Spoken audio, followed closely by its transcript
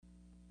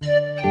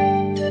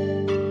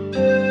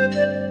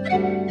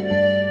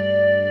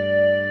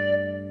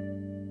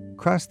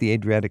Cross the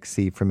Adriatic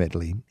Sea from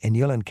Italy, and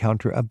you'll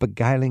encounter a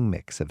beguiling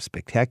mix of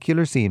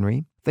spectacular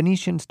scenery,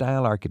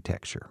 Venetian-style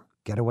architecture,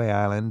 getaway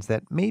islands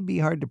that may be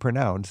hard to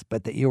pronounce,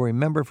 but that you'll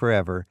remember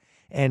forever,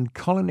 and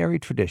culinary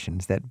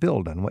traditions that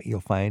build on what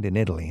you'll find in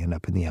Italy and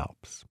up in the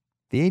Alps.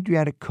 The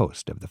Adriatic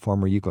coast of the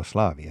former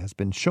Yugoslavia has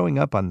been showing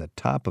up on the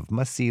top of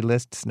must-see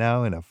lists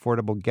now in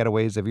affordable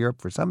getaways of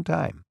Europe for some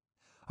time.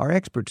 Our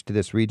experts to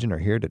this region are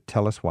here to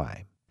tell us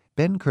why.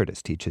 Ben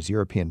Curtis teaches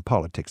European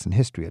politics and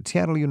history at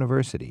Seattle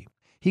University.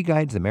 He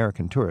guides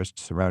American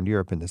tourists around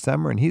Europe in the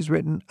summer, and he's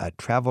written A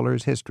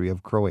Traveler's History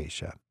of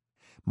Croatia.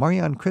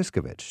 Marijan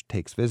Kriskovic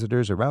takes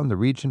visitors around the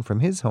region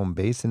from his home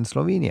base in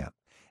Slovenia,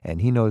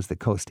 and he knows the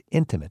coast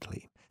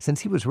intimately,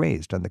 since he was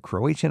raised on the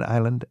Croatian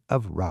island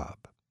of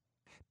Rab.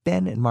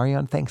 Ben and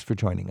Marijan, thanks for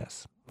joining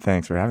us.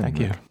 Thanks for having me.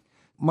 Thank you.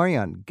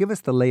 Marijan, give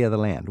us the lay of the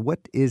land.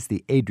 What is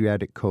the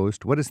Adriatic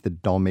coast? What is the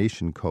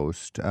Dalmatian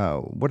coast?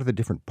 What are the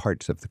different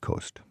parts of the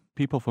coast?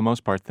 People, for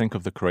most part, think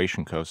of the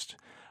Croatian coast.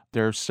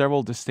 There are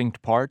several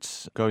distinct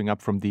parts going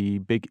up from the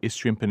big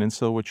Istrian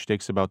Peninsula, which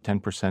takes about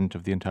 10%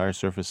 of the entire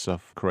surface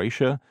of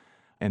Croatia,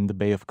 and the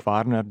Bay of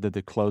Kvarner that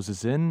it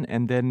closes in,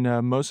 and then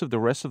most of the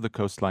rest of the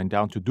coastline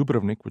down to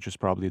Dubrovnik, which is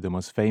probably the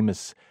most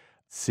famous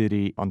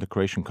city on the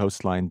Croatian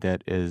coastline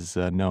that is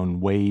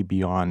known way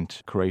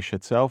beyond Croatia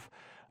itself,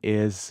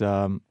 is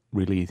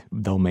really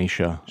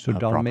Dalmatia. So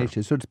Dalmatia.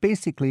 Proper. So it's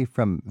basically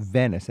from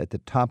Venice at the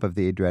top of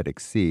the Adriatic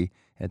Sea.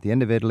 At the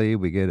end of Italy,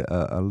 we get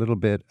a little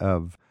bit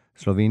of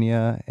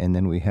Slovenia, and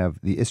then we have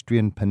the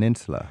Istrian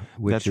Peninsula,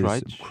 which That's is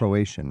right.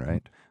 Croatian,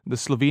 right? The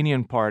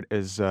Slovenian part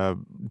is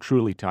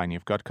truly tiny.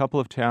 You've got a couple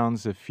of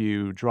towns. If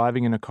you're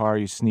driving in a car,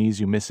 you sneeze,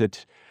 you miss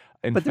it.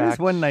 But there's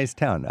one nice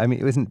town. I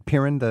mean, isn't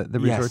Piran the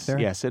resort there?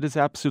 Yes, it is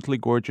absolutely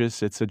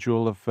gorgeous. It's a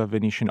jewel of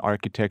Venetian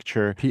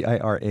architecture.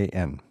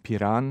 Piran.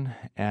 Piran,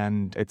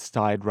 and it's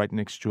tied right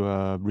next to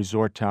a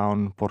resort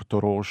town,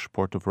 Porto Roș,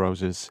 Port of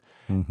Roses.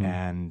 Mm-hmm.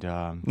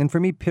 And for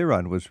me,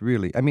 Piran was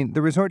really, I mean,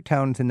 the resort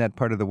towns in that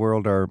part of the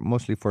world are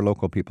mostly for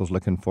local peoples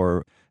looking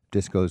for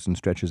discos and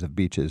stretches of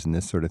beaches and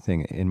this sort of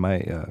thing, in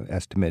my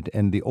estimate.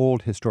 And the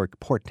old historic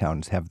port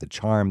towns have the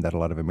charm that a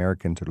lot of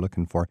Americans are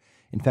looking for.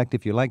 In fact,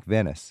 if you like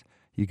Venice,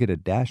 you get a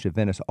dash of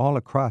Venice all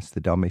across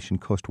the Dalmatian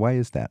coast. Why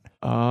is that?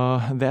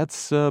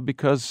 That's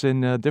because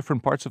in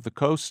different parts of the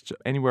coast,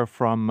 anywhere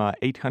from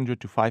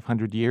 800 to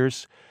 500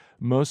 years,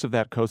 most of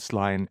that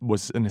coastline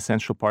was an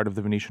essential part of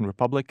the Venetian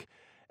Republic.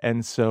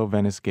 And so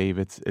Venice gave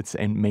its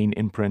main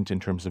imprint in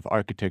terms of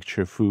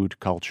architecture, food,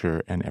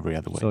 culture, and every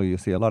other way. So you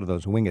see a lot of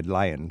those winged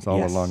lions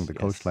all along the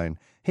coastline.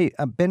 Hey,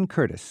 Ben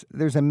Curtis,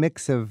 there's a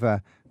mix of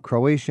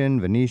Croatian,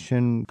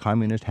 Venetian,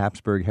 communist,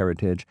 Habsburg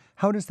heritage.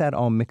 How does that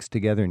all mix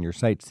together in your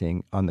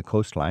sightseeing on the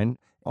coastline?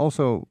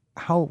 Also,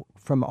 how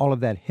from all of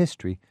that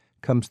history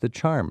comes the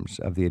charms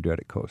of the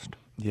Adriatic coast?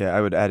 Yeah,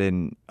 I would add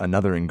in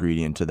another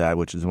ingredient to that,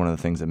 which is one of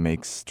the things that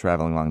makes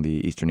traveling along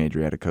the eastern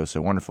Adriatic coast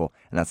so wonderful,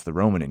 and that's the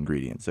Roman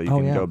ingredient. So you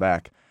can go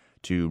back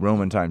to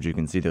Roman times. You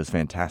can see those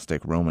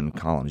fantastic Roman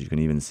columns. You can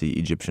even see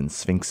Egyptian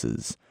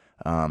sphinxes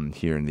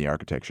here in the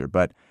architecture.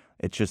 But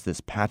it's just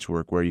this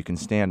patchwork where you can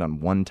stand on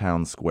one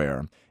town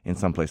square in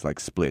some place like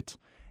Split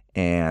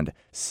and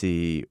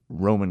see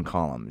Roman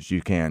columns.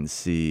 You can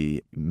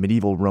see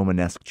medieval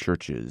Romanesque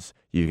churches.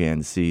 You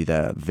can see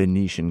the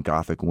Venetian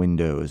Gothic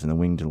windows and the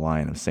winged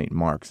lion of St.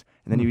 Mark's.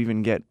 And then you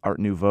even get Art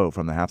Nouveau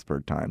from the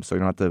Habsburg times. So you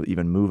don't have to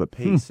even move a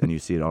pace, and you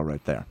see it all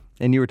right there.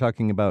 And you were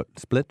talking about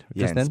Split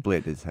just then?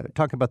 Split is...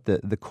 Talk about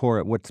the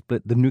core, what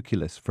Split, the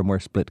nucleus from where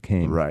Split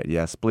came. Right,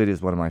 yeah. Split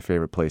is one of my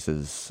favorite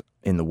places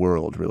in the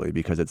world, really,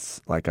 because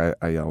it's, like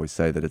I always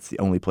say, that it's the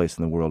only place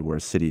in the world where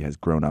a city has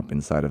grown up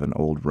inside of an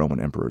old Roman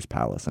emperor's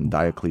palace. And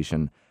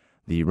Diocletian,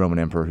 the Roman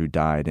emperor who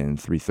died in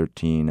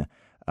 313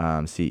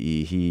 CE,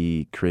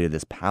 he created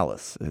this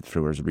palace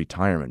for his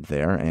retirement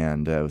there,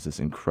 and it was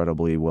this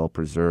incredibly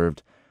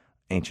well-preserved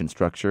ancient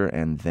structure.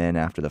 And then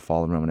after the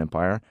fall of the Roman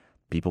Empire,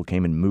 people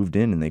came and moved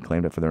in, and they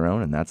claimed it for their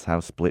own, and that's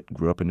how Split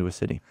grew up into a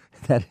city.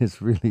 That is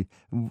really,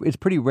 it's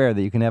pretty rare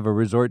that you can have a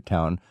resort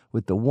town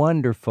with the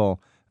wonderful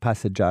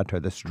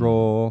passeggiata, the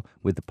stroll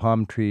with the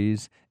palm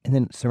trees, and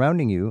then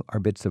surrounding you are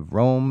bits of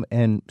Rome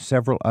and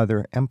several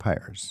other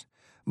empires.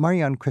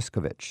 Marijan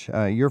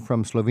Kriskovic, you're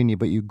from Slovenia,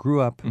 but you grew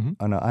up on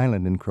an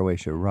island in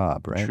Croatia,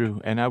 Rab, right?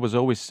 True, and I was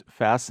always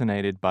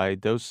fascinated by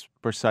those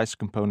precise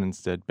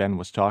components that Ben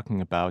was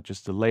talking about,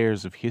 just the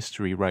layers of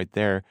history right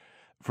there.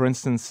 For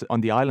instance,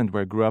 on the island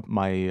where I grew up,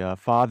 my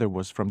father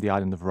was from the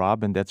island of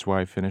Rab, and that's where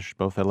I finished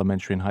both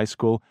elementary and high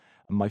school.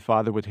 My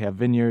father would have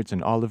vineyards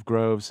and olive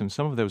groves, and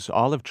some of those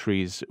olive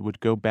trees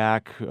would go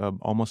back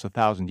almost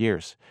 1,000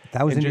 years.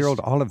 1,000-year-old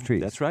olive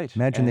trees. That's right.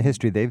 Imagine the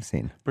history they've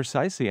seen.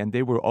 Precisely, and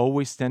they were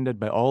always tended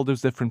by all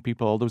those different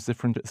people, all those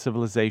different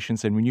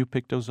civilizations, and when you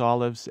pick those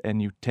olives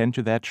and you tend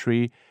to that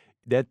tree,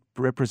 that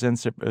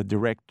represents a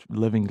direct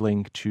living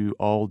link to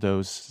all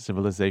those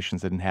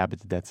civilizations that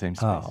inhabited that same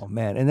space. Oh,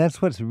 man. And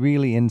that's what's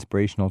really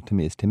inspirational to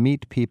me, is to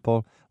meet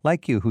people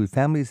like you whose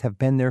families have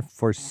been there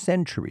for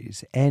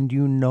centuries, and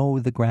you know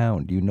the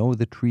ground, you know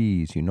the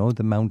trees, you know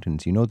the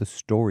mountains, you know the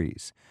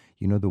stories,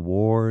 you know the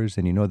wars,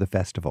 and you know the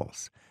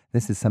festivals.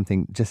 This is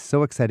something just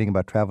so exciting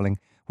about traveling,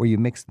 where you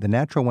mix the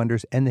natural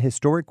wonders and the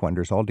historic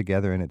wonders all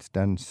together, and it's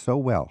done so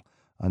well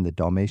on the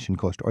Dalmatian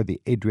coast or the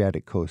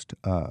Adriatic coast,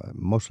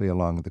 mostly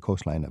along the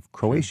coastline of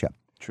Croatia.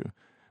 True.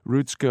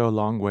 Roots go a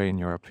long way in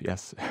Europe,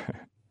 yes.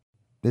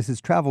 This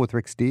is Travel with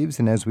Rick Steves,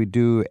 and as we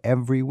do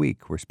every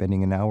week, we're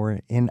spending an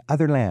hour in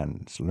other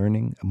lands,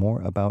 learning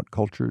more about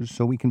cultures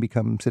so we can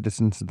become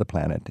citizens of the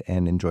planet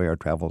and enjoy our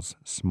travels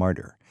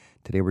smarter.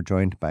 Today we're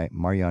joined by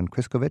Marjan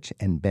Kriskovic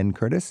and Ben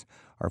Curtis.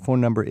 Our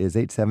phone number is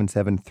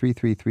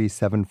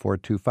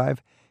 877-333-7425,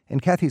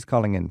 and Kathy's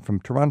calling in from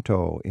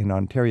Toronto in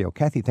Ontario.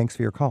 Kathy, thanks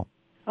for your call.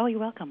 Oh, you're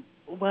welcome.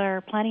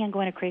 We're planning on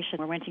going to Croatia.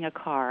 We're renting a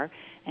car,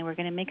 and we're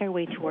going to make our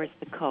way towards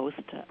the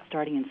coast,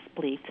 starting in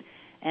Split.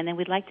 And then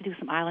we'd like to do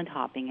some island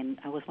hopping, and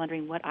I was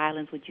wondering what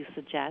islands would you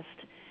suggest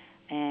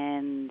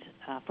and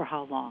for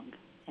how long?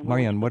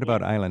 Marjan, what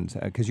about islands?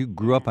 Because you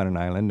grew up on an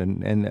island,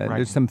 and Right.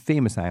 there's some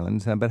famous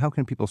islands, but how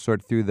can people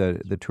sort through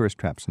the tourist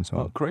traps and so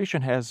on? Well, Croatia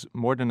has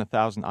more than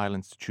 1,000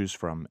 islands to choose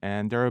from,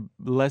 and there are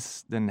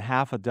less than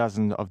half a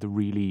dozen of the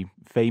really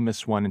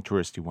famous one and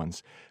touristy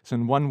ones. So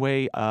in one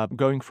way,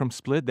 going from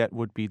Split, that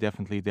would be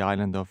definitely the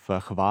island of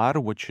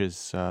Hvar, which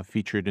is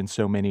featured in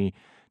so many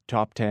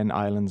top 10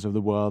 islands of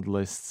the world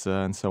lists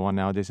and so on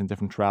nowadays in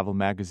different travel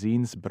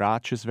magazines.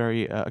 Brač is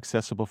very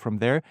accessible from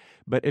there.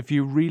 But if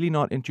you're really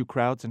not into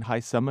crowds in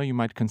high summer, you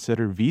might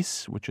consider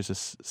Vis, which is a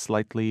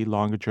slightly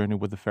longer journey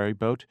with a ferry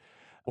boat,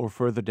 or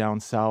further down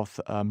south,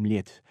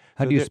 Mljet.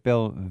 How do you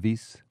spell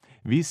Vis?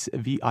 Vis,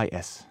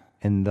 V-I-S.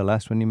 And the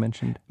last one you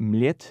mentioned?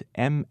 Mljet,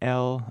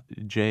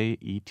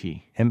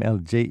 M-L-J-E-T.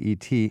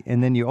 M-L-J-E-T.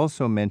 And then you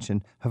also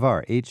mentioned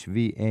Hvar,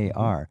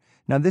 H-V-A-R.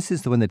 Now, this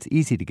is the one that's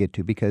easy to get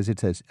to because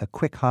it's a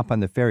quick hop on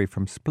the ferry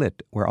from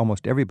Split, where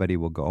almost everybody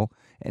will go,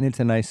 and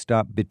it's a nice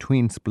stop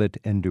between Split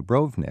and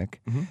Dubrovnik.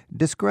 Mm-hmm.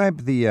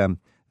 Describe the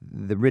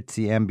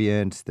ritzy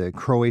ambience, the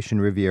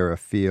Croatian Riviera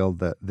feel,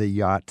 the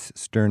yachts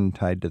stern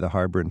tied to the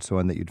harbor and so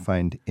on that you'd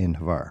find in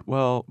Hvar.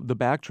 Well, the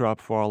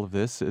backdrop for all of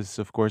this is,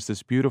 of course,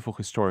 this beautiful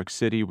historic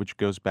city which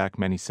goes back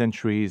many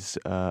centuries,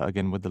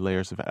 again, with the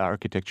layers of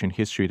architecture and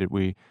history that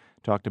we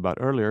talked about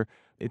earlier.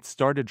 It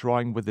started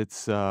drawing with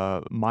its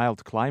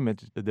mild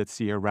climate that's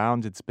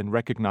year-round. It's been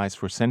recognized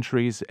for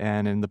centuries,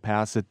 and in the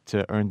past it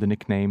earned the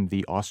nickname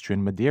the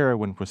Austrian Madeira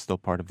when it was still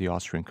part of the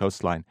Austrian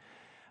coastline.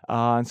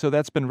 And so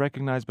that's been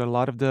recognized by a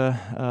lot of the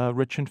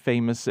rich and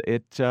famous.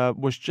 It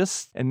was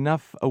just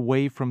enough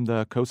away from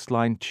the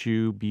coastline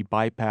to be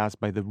bypassed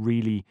by the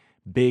really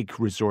big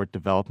resort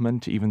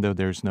development, even though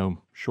there's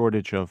no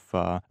shortage of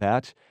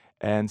that.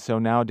 And so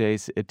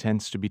nowadays it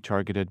tends to be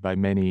targeted by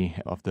many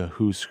of the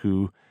who's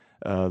who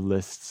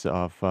lists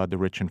of the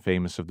rich and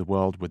famous of the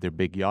world with their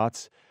big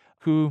yachts,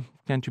 who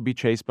tend to be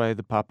chased by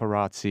the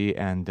paparazzi,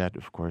 and that,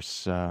 of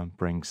course,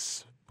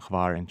 brings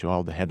Hvar into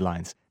all the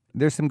headlines.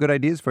 There's some good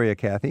ideas for you,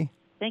 Kathy.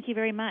 Thank you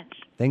very much.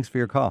 Thanks for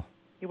your call.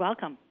 You're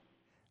welcome.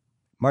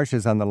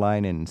 Marcia's on the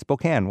line in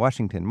Spokane,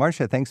 Washington.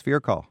 Marcia, thanks for your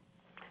call.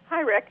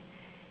 Hi, Rick.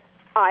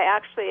 I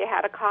actually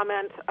had a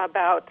comment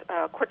about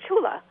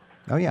Korčula.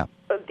 Oh, yeah.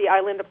 The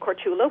island of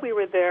Korčula. We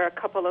were there a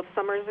couple of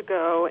summers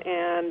ago,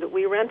 and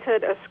we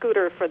rented a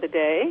scooter for the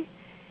day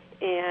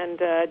and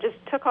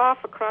just took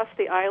off across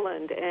the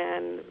island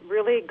and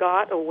really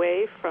got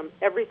away from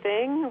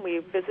everything. We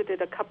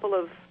visited a couple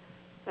of,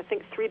 I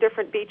think, 3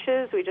 different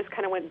beaches. We just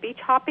kind of went beach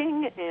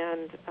hopping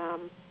and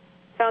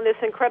found this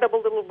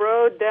incredible little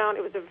road down.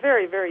 It was a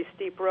very, very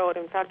steep road.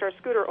 In fact, our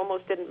scooter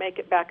almost didn't make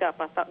it back up.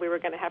 I thought we were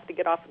going to have to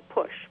get off and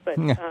push. But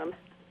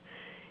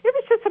it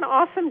was just an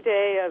awesome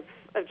day of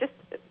just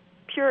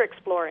pure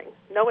exploring.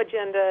 No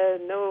agenda,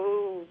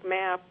 no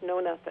map, no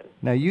nothing.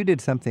 Now, you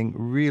did something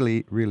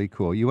really, really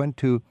cool. You went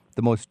to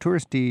the most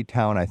touristy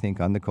town, I think,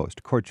 on the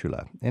coast,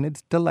 Korčula, and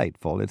it's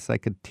delightful. It's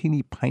like a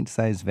teeny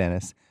pint-sized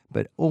Venice,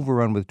 but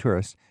overrun with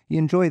tourists. You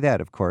enjoy that,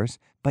 of course,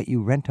 but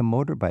you rent a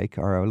motorbike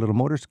or a little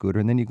motor scooter,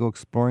 and then you go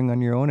exploring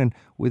on your own, and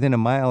within a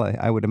mile,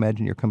 I would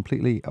imagine you're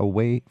completely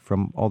away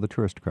from all the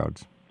tourist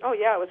crowds. Oh,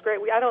 yeah, it was great.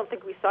 I don't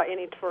think we saw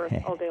any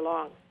tourists all day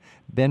long.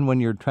 Ben, when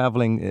you're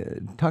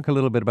traveling, talk a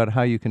little bit about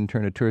how you can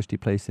turn a touristy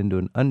place into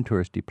an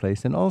untouristy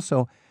place, and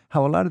also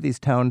how a lot of these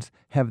towns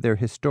have their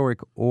historic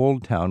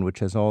old town, which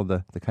has all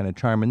the kind of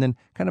charm, and then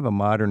kind of a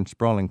modern,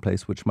 sprawling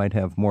place, which might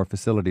have more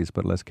facilities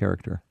but less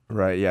character.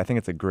 Right, yeah, I think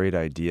it's a great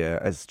idea,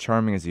 as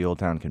charming as the old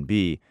town can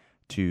be,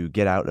 to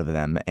get out of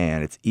them,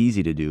 and it's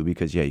easy to do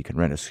because, yeah, you can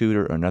rent a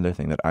scooter. Or another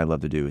thing that I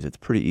love to do is it's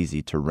pretty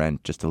easy to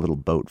rent just a little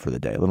boat for the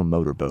day, a little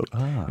motorboat.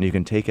 And you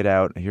can take it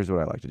out. Here's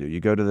what I like to do.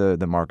 You go to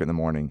the market in the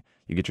morning,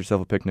 you get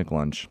yourself a picnic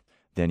lunch,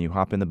 then you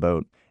hop in the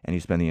boat, and you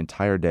spend the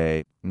entire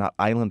day not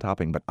island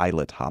hopping, but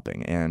islet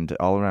hopping. And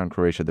all around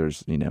Croatia,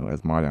 there's,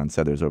 as Marjan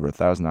said, there's over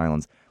 1,000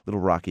 islands,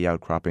 little rocky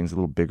outcroppings,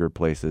 little bigger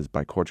places.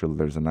 By Korčula,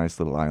 there's a nice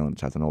little island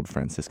which has an old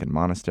Franciscan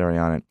monastery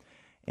on it.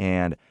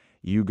 And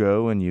You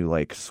go and you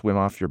like swim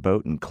off your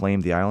boat and claim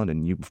the island,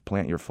 and you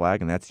plant your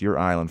flag, and that's your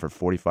island for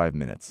 45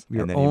 minutes.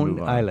 Your and then own you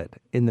move on. island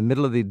in the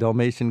middle of the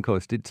Dalmatian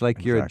coast. It's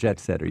like you're a jet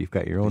setter. You've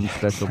got your own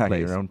special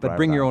place. Your own but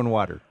bring your own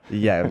water.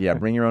 Yeah.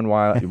 Bring your own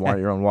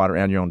your own water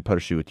and your own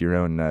prosciutto, your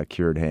own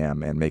cured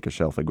ham, and make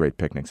yourself a great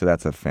picnic. So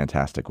that's a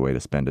fantastic way to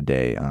spend a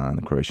day on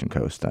the Croatian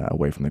coast,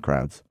 away from the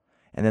crowds.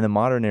 And then the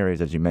modern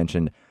areas, as you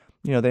mentioned,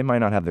 they might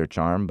not have their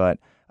charm, but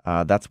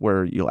that's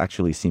where you'll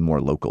actually see more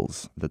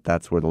locals.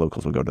 That's where the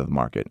locals will go to the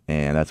market,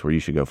 and that's where you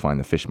should go find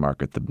the fish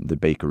market, the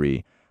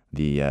bakery,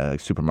 the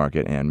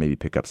supermarket, and maybe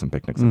pick up some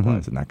picnic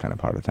supplies in that kind of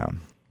part of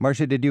town.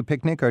 Marcia, did you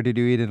picnic or did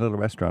you eat at little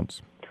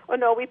restaurants? Oh,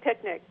 no, we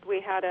picnicked.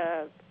 We had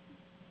a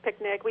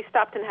picnic. We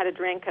stopped and had a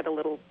drink at a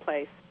little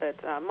place, but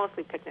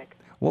mostly picnic.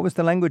 What was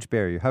the language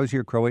barrier? How's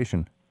your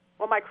Croatian?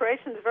 Well, my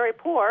Croatian's very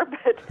poor,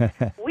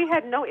 but we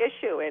had no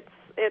issue.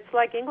 It's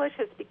like English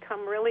has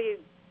become really...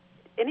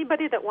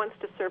 Anybody that wants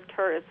to serve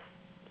tourists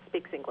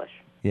speaks English.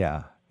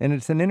 Yeah, and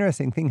it's an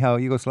interesting thing how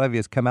Yugoslavia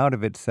has come out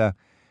of its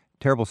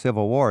terrible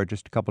civil war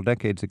just a couple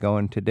decades ago,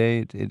 and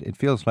today it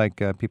feels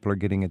like people are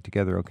getting it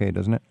together okay,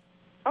 doesn't it?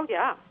 Oh,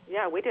 yeah.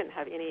 Yeah, we didn't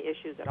have any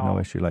issues at all. No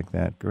issue like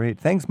that. Great.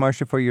 Thanks,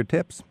 Marcia, for your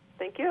tips.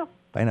 Thank you.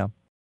 Bye now.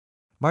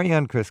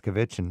 Marian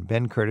Kriskovic and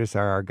Ben Curtis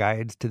are our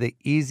guides to the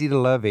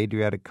easy-to-love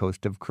Adriatic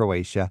coast of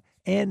Croatia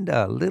and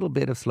a little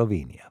bit of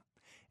Slovenia.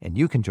 And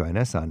you can join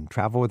us on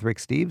Travel with Rick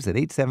Steves at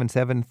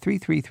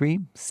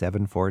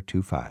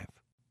 877-333-7425.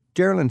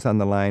 Geraldine's on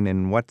the line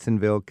in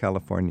Watsonville,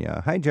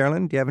 California. Hi,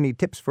 Geraldine. Do you have any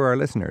tips for our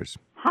listeners?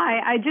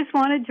 Hi. I just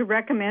wanted to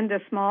recommend a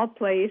small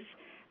place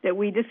that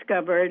we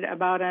discovered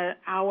about an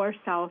hour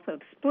south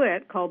of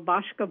Split called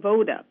Baška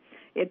Voda.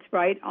 It's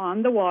right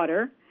on the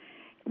water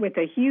with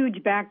a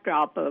huge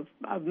backdrop of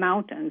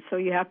mountains, so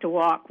you have to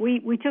walk.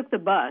 We took the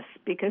bus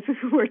because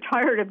we were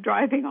tired of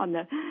driving on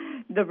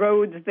the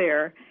roads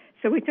there.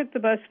 So we took the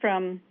bus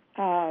from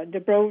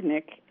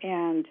Dubrovnik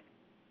and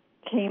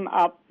came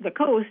up the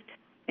coast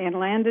and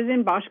landed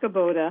in Baška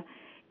Voda.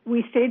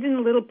 We stayed in a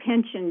little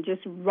pension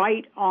just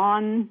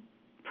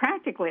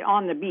practically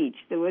on the beach.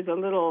 There was a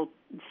little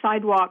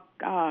sidewalk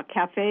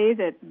cafe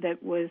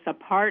that was a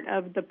part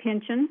of the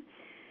pension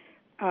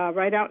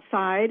right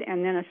outside,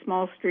 and then a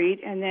small street,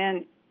 and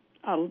then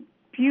a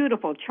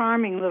beautiful,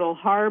 charming little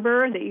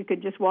harbor that you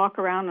could just walk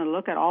around and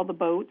look at all the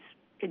boats.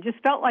 It just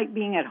felt like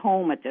being at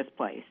home at this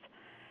place.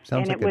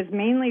 It was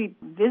mainly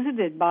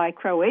visited by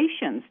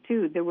Croatians,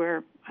 too.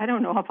 I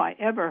don't know if I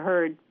ever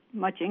heard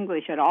much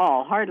English at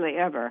all, hardly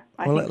ever.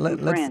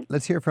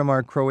 Let's hear from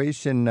our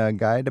Croatian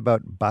guide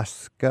about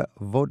Baška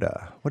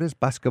Voda. What does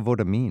Baška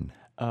Voda mean?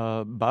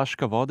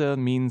 Baška Voda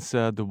means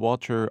the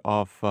water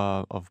of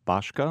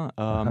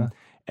Baška.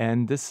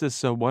 And this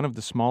is one of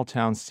the small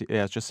towns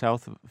just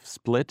south of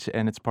Split,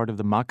 and it's part of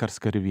the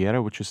Makarska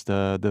Riviera, which is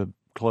the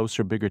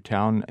closer, bigger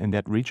town in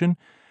that region.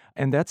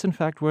 And that's, in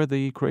fact, where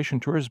the Croatian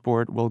Tourist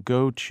Board will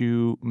go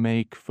to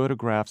make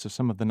photographs of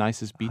some of the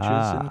nicest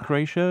beaches in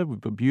Croatia,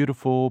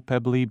 beautiful,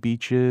 pebbly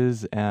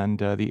beaches and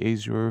the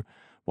azure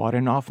water.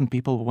 And often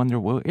people wonder,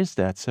 where is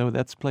that? So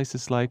that's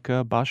places like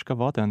Baška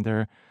Voda, and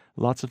there are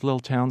lots of little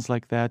towns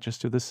like that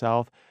just to the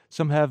south.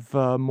 Some have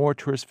more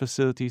tourist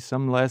facilities,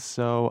 some less,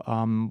 so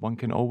one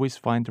can always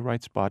find the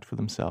right spot for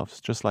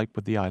themselves, just like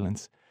with the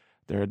islands.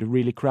 There are the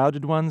really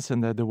crowded ones,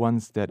 and they're the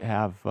ones that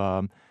have...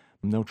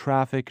 no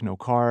traffic, no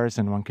cars,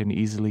 and one can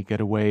easily get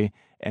away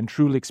and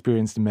truly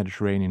experience the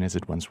Mediterranean as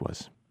it once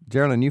was.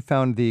 Geraldine, you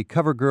found the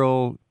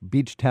CoverGirl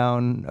beach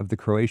town of the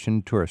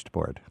Croatian Tourist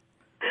Board.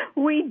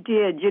 We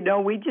did.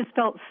 We just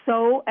felt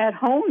so at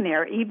home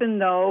there, even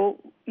though,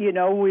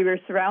 we were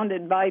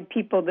surrounded by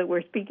people that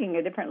were speaking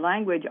a different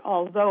language,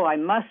 although I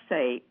must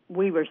say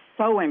we were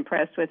so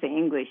impressed with the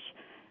English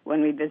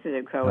when we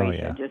visited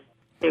Croatia. Oh, yeah.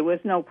 It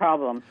was no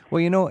problem.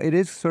 Well, it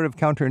is sort of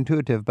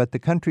counterintuitive, but the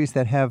countries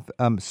that have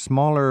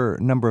smaller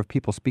number of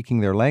people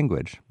speaking their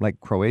language, like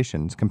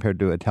Croatians compared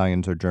to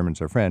Italians or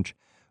Germans or French,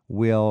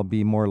 will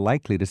be more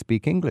likely to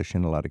speak English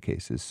in a lot of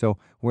cases. So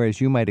whereas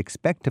you might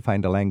expect to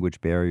find a language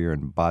barrier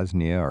in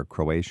Bosnia or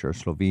Croatia or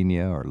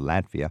Slovenia or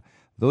Latvia,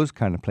 those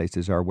kind of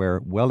places are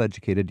where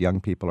well-educated young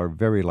people are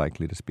very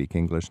likely to speak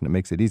English, and it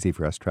makes it easy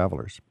for us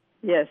travelers.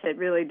 Yes, it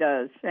really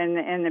does.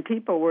 And the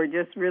people were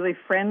just really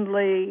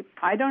friendly.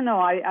 I don't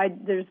know.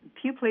 There's a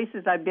few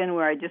places I've been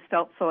where I just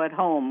felt so at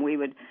home. We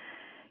would,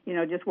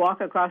 just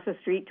walk across the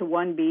street to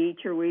one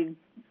beach, or we'd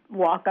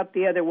walk up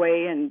the other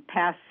way and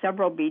pass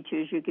several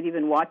beaches. You could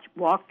even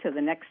walk to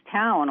the next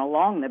town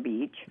along the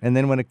beach. And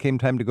then when it came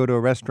time to go to a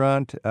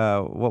restaurant,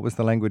 what was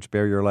the language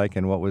barrier like,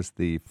 and what was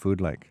the food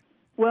like?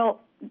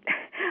 Well,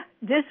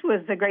 this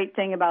was the great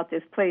thing about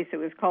this place. It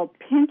was called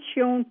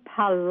Pension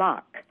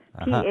Palac.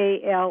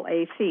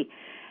 Palac.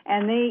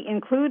 And they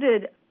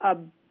included a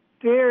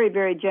very,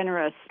 very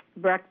generous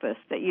breakfast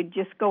that you'd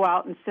just go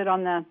out and sit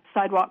on the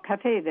sidewalk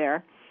cafe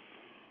there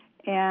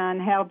and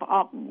have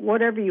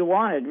whatever you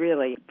wanted,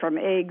 really, from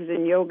eggs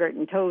and yogurt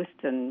and toast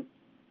and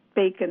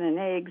bacon and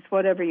eggs,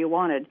 whatever you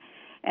wanted.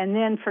 And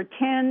then for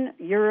 10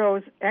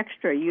 euros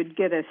extra, you'd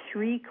get a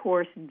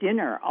 3-course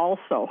dinner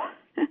also.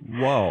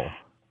 Whoa.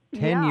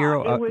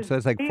 €10, so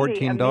it's like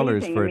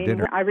 $14 for a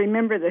dinner. I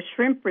remember the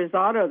shrimp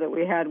risotto that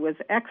we had was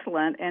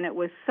excellent, and it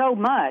was so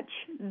much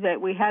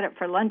that we had it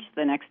for lunch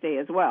the next day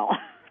as well.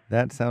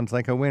 That sounds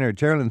like a winner.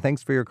 Geraldine,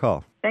 thanks for your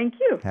call. Thank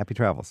you. Happy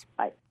travels.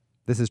 Bye.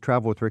 This is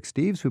Travel with Rick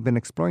Steves. We've been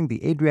exploring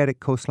the Adriatic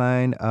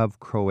coastline of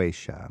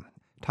Croatia.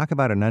 Talk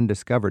about an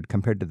undiscovered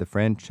compared to the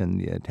French and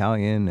the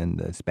Italian and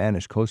the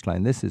Spanish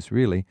coastline. This is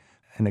really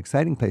an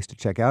exciting place to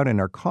check out, and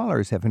our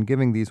callers have been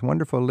giving these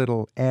wonderful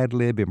little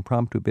ad-lib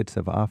impromptu bits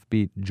of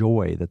offbeat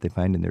joy that they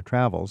find in their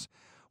travels.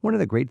 One of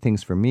the great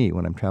things for me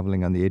when I'm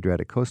traveling on the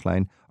Adriatic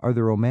coastline are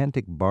the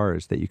romantic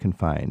bars that you can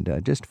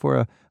find, just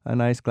for a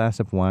nice glass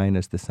of wine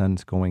as the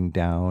sun's going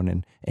down,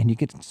 and you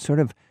get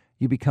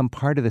you become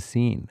part of the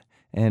scene.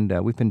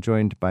 And we've been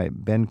joined by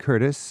Ben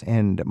Curtis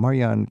and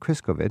Marian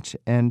Kriskovic,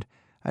 and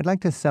I'd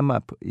like to sum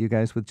up, you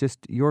guys, with just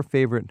your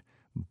favorite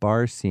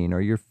bar scene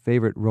or your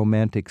favorite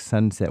romantic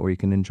sunset where you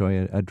can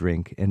enjoy a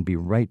drink and be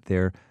right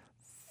there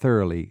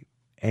thoroughly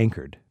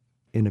anchored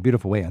in a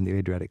beautiful way on the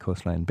Adriatic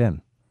coastline.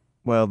 Ben?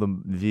 Well,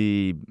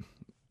 the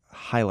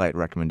highlight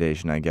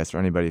recommendation, I guess, for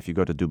anybody, if you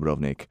go to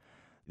Dubrovnik,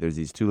 there's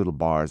these two little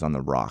bars on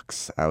the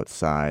rocks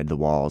outside the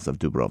walls of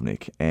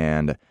Dubrovnik,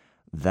 and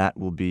that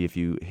will be, if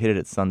you hit it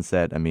at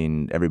sunset, I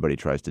mean, everybody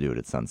tries to do it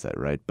at sunset,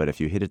 right? But if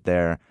you hit it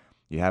there,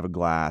 you have a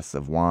glass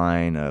of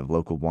wine, of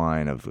local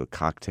wine, of a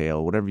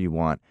cocktail, whatever you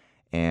want,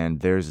 and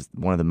there's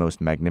one of the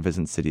most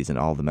magnificent cities in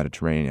all of the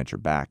Mediterranean at your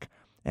back,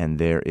 and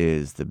there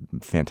is the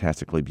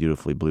fantastically,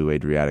 beautifully blue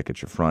Adriatic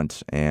at your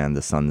front, and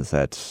the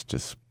sunset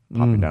just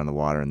popping down the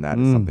water, and that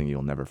is something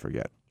you'll never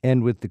forget.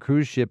 And with the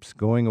cruise ships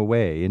going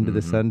away into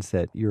the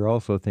sunset, you're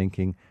also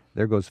thinking,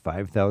 there goes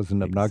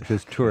 5,000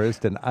 obnoxious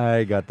tourists, and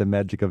I got the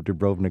magic of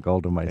Dubrovnik all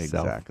to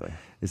myself. Exactly.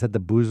 Is that the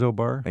Buzo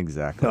bar?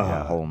 Exactly,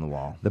 yeah, hole in the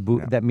wall.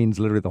 That means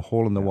literally the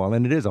hole in the wall,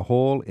 and it is a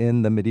hole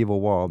in the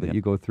medieval wall that you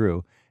go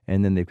through,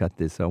 and then they've got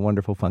this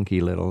wonderful,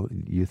 funky little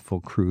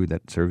youthful crew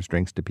that serves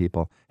drinks to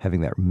people,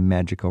 having that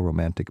magical,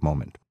 romantic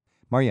moment.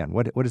 Marianne,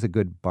 what is a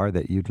good bar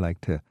that you'd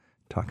like to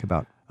talk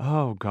about?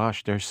 Oh,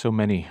 gosh, there's so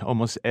many.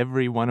 Almost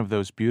every one of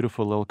those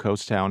beautiful little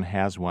coast towns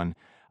has one.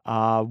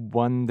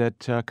 One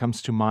that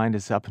comes to mind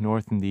is up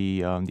north in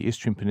the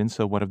Istrian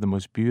Peninsula. One of the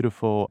most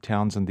beautiful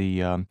towns on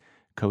the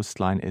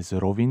coastline is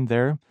Rovinj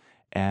there,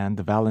 and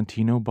the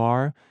Valentino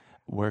Bar,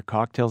 where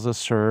cocktails are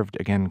served.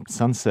 Again,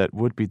 sunset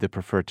would be the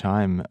preferred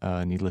time,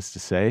 needless to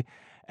say.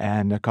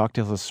 And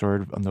cocktails are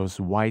served on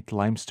those white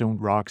limestone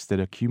rocks that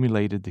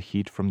accumulated the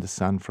heat from the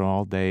sun for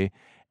all day,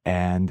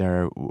 and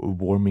they're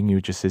warming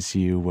you just as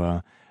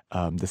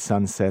the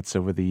sun sets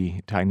over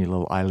the tiny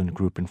little island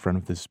group in front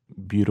of this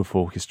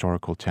beautiful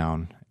historical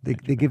town. They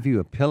give you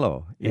a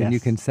pillow, and you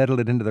can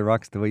settle it into the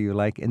rocks the way you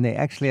like. And they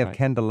actually have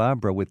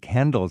candelabra with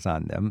candles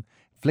on them,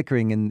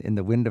 flickering in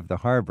the wind of the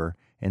harbor.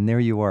 And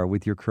there you are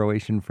with your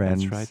Croatian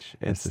friends. That's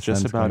right. It's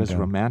just about as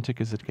romantic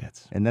as it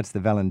gets. And that's the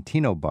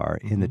Valentino Bar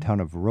in the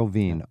town of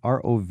Rovinj,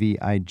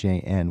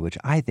 Rovijn, which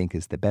I think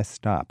is the best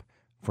stop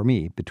for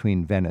me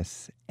between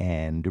Venice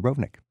and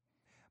Dubrovnik.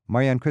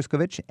 Marian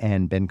Kriskovic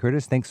and Ben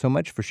Curtis, thanks so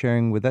much for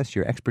sharing with us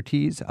your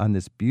expertise on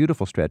this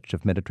beautiful stretch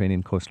of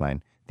Mediterranean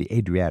coastline, the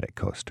Adriatic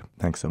coast.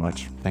 Thanks so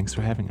much. Thanks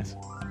for having us.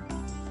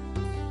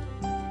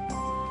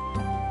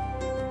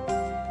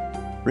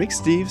 Rick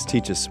Steves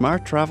teaches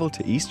smart travel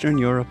to Eastern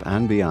Europe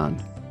and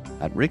beyond.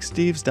 At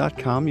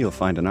ricksteves.com, you'll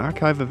find an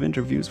archive of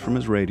interviews from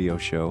his radio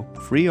show,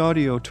 free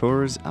audio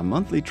tours, a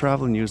monthly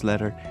travel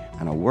newsletter,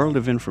 and a world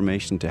of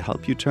information to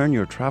help you turn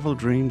your travel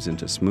dreams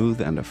into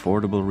smooth and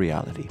affordable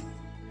reality.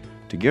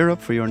 To gear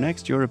up for your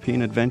next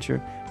European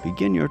adventure,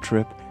 begin your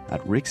trip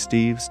at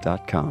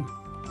ricksteves.com.